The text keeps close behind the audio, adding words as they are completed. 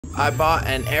I bought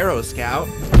an AeroScout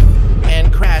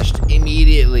and crashed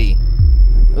immediately.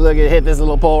 Look, it hit this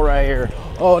little pole right here.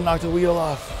 Oh, it knocked the wheel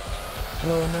off.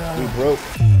 Oh no. We broke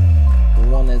the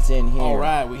one that's in here. All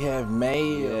right, we have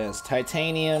May. Yes,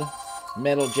 titanium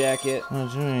metal jacket.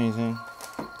 Not doing anything.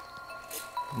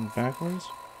 Backwards.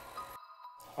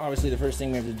 Obviously, the first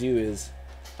thing we have to do is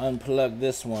unplug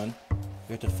this one.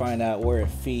 We have to find out where it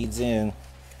feeds in.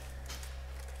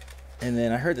 And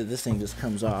then I heard that this thing just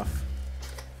comes off.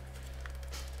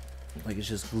 Like it's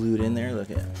just glued in there. Look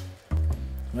at it.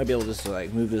 Might be able just to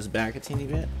like move this back a teeny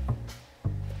bit.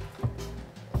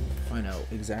 Find out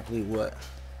exactly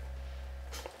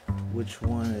which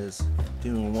one is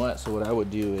doing what. So what I would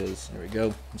do is, there we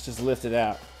go. Let's just lift it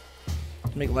out.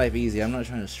 To make life easy. I'm not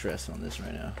trying to stress on this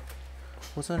right now.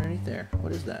 What's underneath there?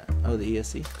 What is that? Oh, the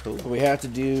ESC. Cool. What we have to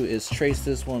do is trace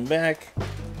this one back.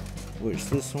 Which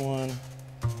this one?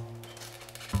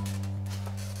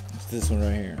 It's this one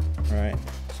right here. Right.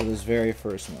 So this very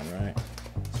first one, right?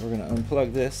 So we're gonna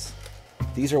unplug this.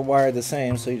 These are wired the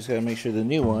same, so you just gotta make sure the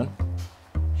new one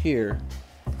here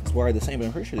is wired the same, but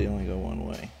I'm pretty sure they only go one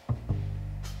way.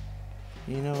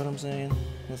 You know what I'm saying?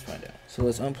 Let's find out. So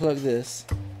let's unplug this.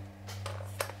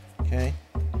 Okay.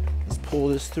 Let's pull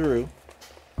this through.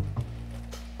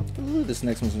 Ooh, this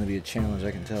next one's gonna be a challenge,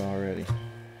 I can tell already.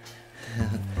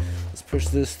 Let's push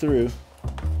this through.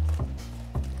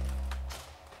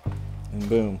 And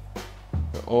boom.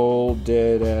 The old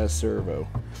dead ass servo.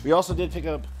 We also did pick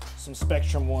up some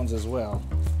Spectrum ones as well,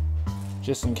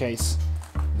 just in case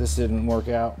this didn't work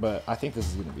out, but I think this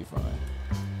is gonna be fine.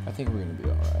 I think we're gonna be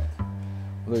alright.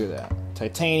 Look at that.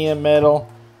 Titanium metal.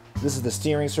 This is the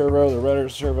steering servo, the rudder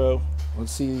servo.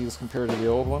 Let's see these compared to the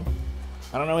old one.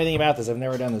 I don't know anything about this. I've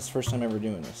never done this. First time ever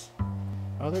doing this.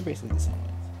 Oh, they're basically the same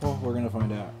length. Well, we're gonna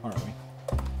find out, aren't we?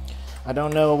 I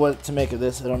don't know what to make of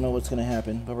this. I don't know what's gonna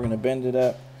happen, but we're gonna bend it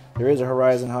up. There is a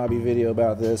Horizon Hobby video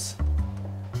about this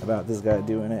guy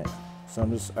doing it. So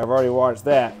I've already watched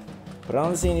that, but I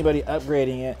don't see anybody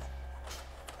upgrading it.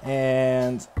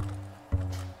 And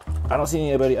I don't see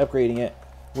anybody upgrading it.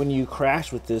 When you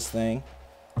crash with this thing,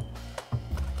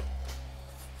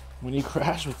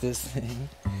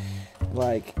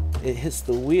 like it hits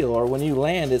the wheel, or when you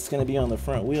land, it's gonna be on the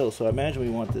front wheel. So I imagine we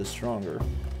want this stronger.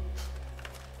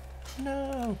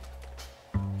 No.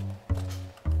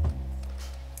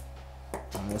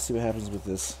 Let's see what happens with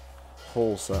this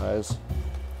hole size.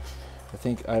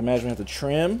 I imagine we have to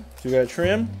trim. So we got to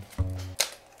trim.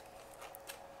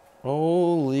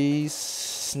 Holy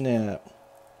snap.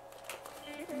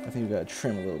 I think we got to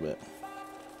trim a little bit.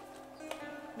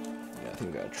 Yeah, I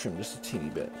think we got to trim just a teeny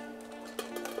bit.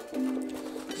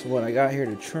 So what I got here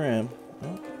to trim.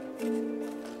 Oh.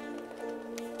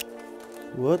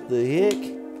 What the heck?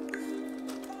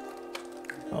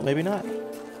 Oh, maybe not.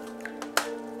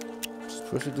 Just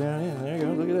push it down in. There you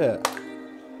go. Look at that.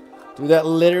 Dude, that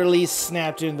literally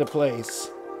snapped into place.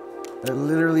 That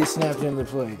literally snapped into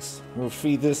place. We'll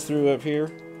feed this through up here.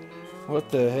 What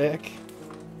the heck?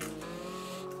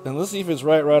 And let's see if it's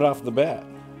right off the bat.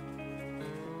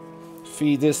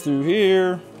 Feed this through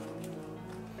here.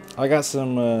 I got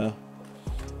some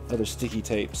other sticky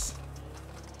tapes.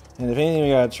 And if anything, we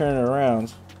gotta turn it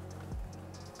around.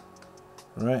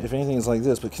 Right? If anything, it's like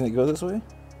this, but can it go this way?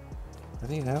 I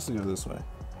think it has to go this way.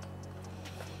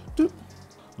 Doop.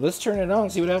 Let's turn it on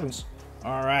and see what happens.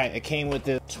 All right, it came with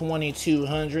the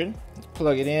 2200. Let's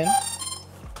plug it in.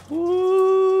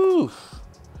 Woo!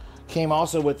 Came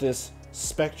also with this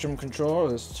Spectrum controller.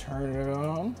 Let's turn it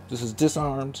on. This is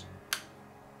disarmed.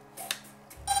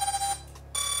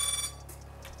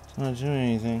 It's not doing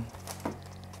anything.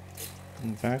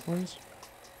 And backwards.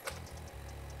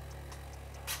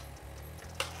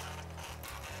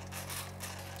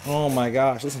 Oh my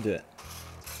gosh, listen to it.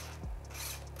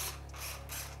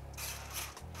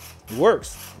 It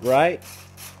works. Right,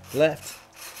 left.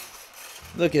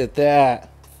 Look at that.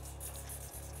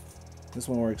 This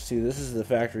one works too. This is the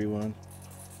factory one.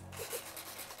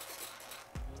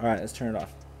 Alright, let's turn it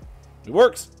off. It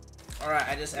works! Alright,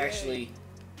 I just actually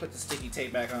put the sticky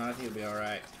tape back on. I think it'll be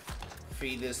alright.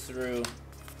 Feed this through.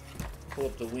 Pull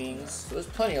up the wings. So there's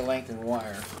plenty of length and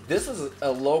wire. This is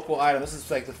a local item. This is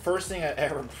like the first thing I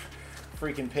ever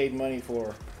freaking paid money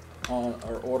for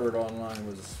or ordered online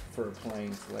was for a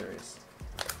plane. It's hilarious.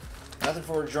 Nothing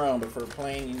for a drone, but for a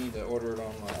plane you need to order it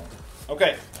online.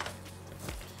 Okay.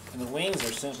 And the wings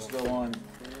are simple. Go on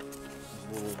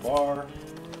this little bar.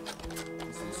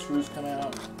 So the screws come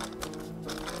out.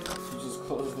 You just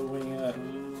close the wing up.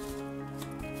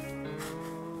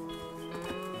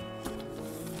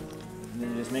 And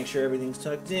then just make sure everything's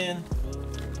tucked in,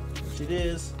 which it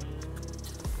is.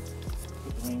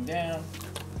 Put the wing down.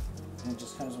 And it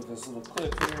just comes with this little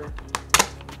clip here.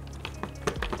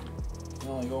 You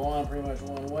only go on pretty much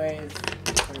one way.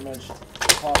 It's pretty much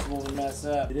possible to mess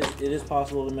up. It is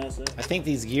possible to mess up. I think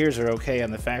these gears are okay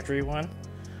on the factory one.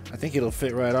 I think it'll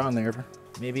fit right on there.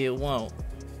 Maybe it won't.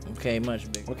 Okay,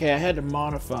 much bigger. Okay, I had to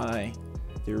modify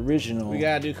the original. We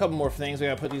gotta do a couple more things. We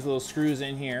gotta put these little screws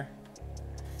in here.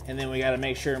 And then we gotta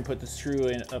make sure and put the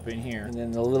screw up in here. And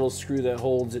then the little screw that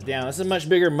holds it down. This is a much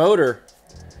bigger motor.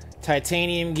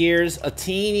 Titanium gears, a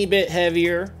teeny bit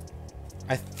heavier.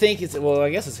 I think it's, well, I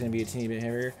guess it's gonna be a teeny bit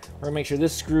heavier. We're gonna make sure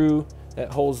this screw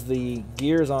that holds the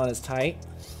gears on is tight.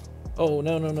 Oh,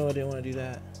 no, I didn't wanna do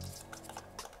that.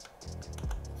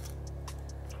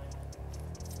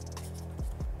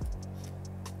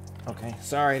 Okay,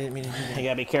 sorry, I didn't mean to do that. You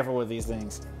gotta be careful with these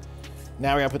things.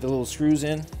 Now we gotta put the little screws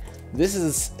in. This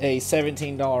is a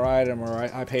 $17 item, or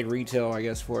I paid retail, I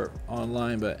guess, for it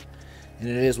online, and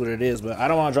it is what it is, but I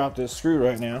don't wanna drop this screw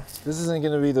right now. This isn't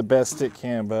gonna be the best stick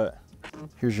cam, but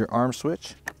here's your arm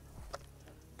switch.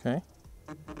 Okay,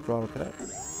 throttle cut.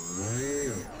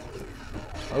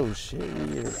 Oh shit,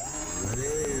 yeah.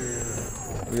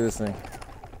 Look at this thing.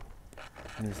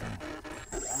 Look at this thing.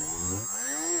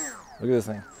 Look at this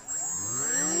thing.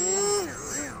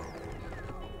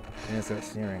 And it's that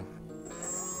steering.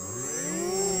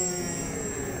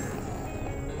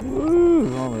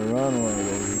 Woo, on the runway,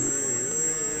 baby.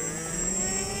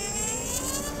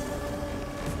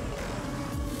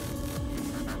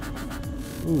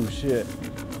 Ooh, shit.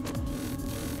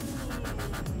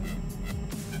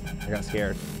 I got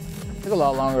scared. It took a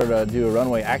lot longer to do a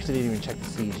runway. I actually didn't even check the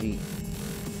CG.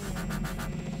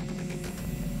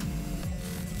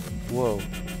 Whoa.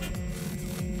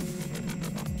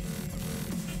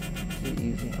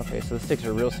 Easy. Okay, so the sticks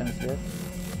are real sensitive.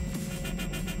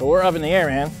 But we're up in the air,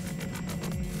 man.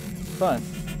 It's fun.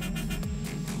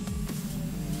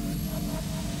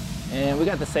 And we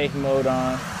got the safe mode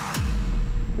on.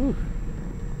 Whew.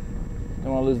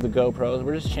 Don't want to lose the GoPros.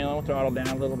 We're just chilling, we'll throttle down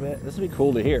a little bit. This will be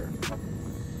cool to hear.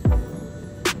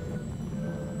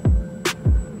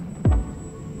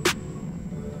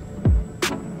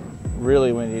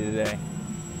 Really windy today.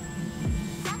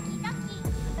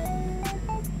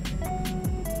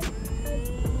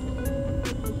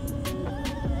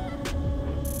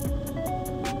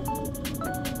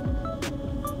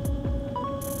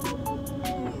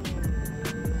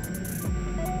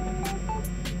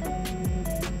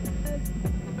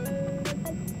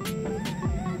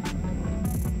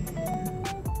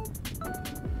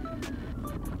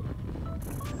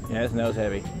 Yeah, it's nose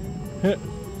heavy.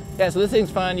 Yeah, so this thing's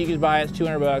fun. You can buy it. It's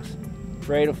 200 bucks.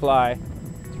 Ready to fly.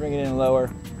 Let's bring it in lower.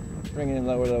 Bring it in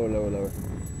lower, lower, lower, lower.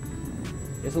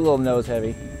 It's a little nose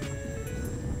heavy.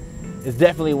 It's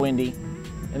definitely windy.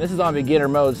 And this is on beginner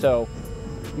mode, so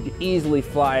you can easily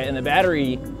fly it. And the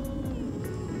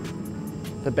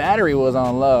battery was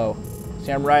on low.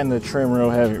 See, I'm riding the trim real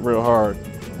heavy, real hard.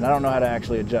 And I don't know how to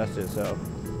actually adjust it, so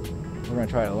we're gonna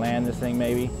try to land this thing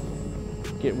maybe.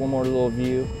 Get one more little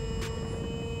view.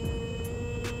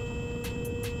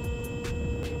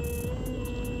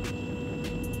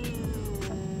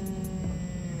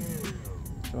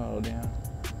 Throttle down.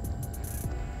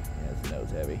 Yeah, it's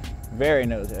nose heavy. Very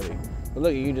nose heavy. But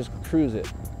look, you can just cruise it.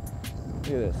 Look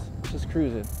at this. Just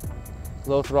cruise it.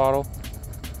 Low throttle.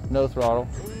 No throttle.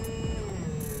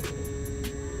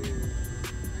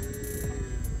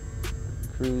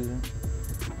 Cruising.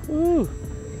 Woo!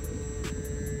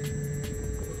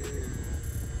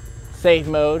 Safe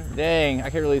mode. Dang, I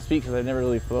can't really speak because I've never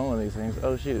really flown one of these things.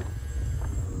 Oh shoot.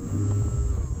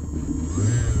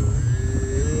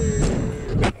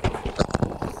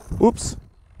 Oops.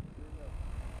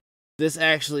 This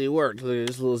actually worked. Look at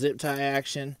this little zip tie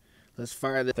action. Let's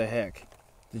fire this. What the heck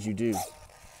did you do?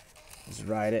 Just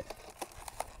ride it.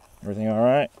 Everything all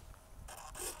right?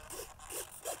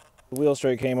 The wheel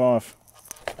straight came off.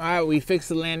 All right, we fixed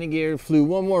the landing gear, flew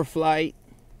one more flight.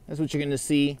 That's what you're gonna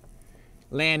see.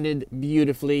 Landed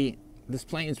beautifully. This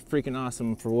plane is freaking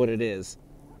awesome for what it is.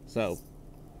 So,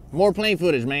 more plane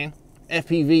footage, man.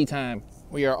 FPV time.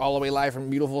 We are all the way live from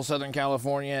beautiful Southern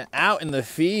California, out in the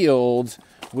field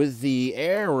with the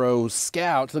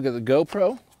AeroScout. Look at the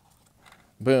GoPro.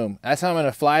 Boom. That's how I'm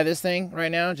gonna fly this thing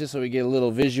right now, just so we get a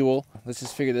little visual. Let's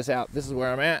just figure this out. This is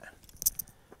where I'm at.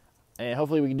 And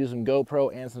hopefully we can do some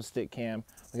GoPro and some stick cam.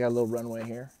 We got a little runway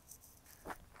here.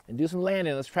 And do some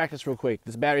landing. Let's practice real quick.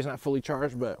 This battery's not fully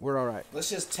charged, but we're all right. Let's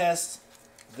just test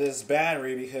this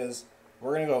battery because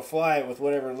we're gonna go fly it with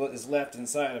whatever is left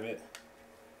inside of it.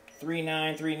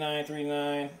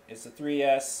 393939. It's a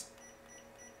 3S.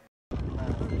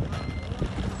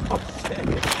 Oh shit!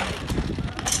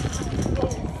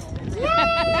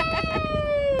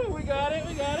 We got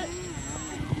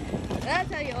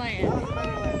flying.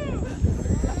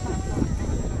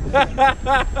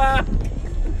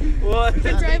 What? To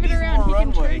drive it around, he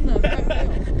can turn the front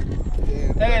wheel.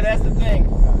 Hey, that's the thing.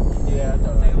 Yeah,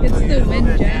 it's the wind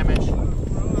jet. Damage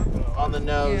on the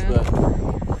nose, yeah.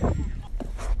 But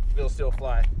it'll still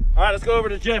fly. All right, let's go over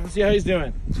to Jeff and see how he's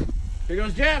doing. Here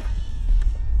goes Jeff.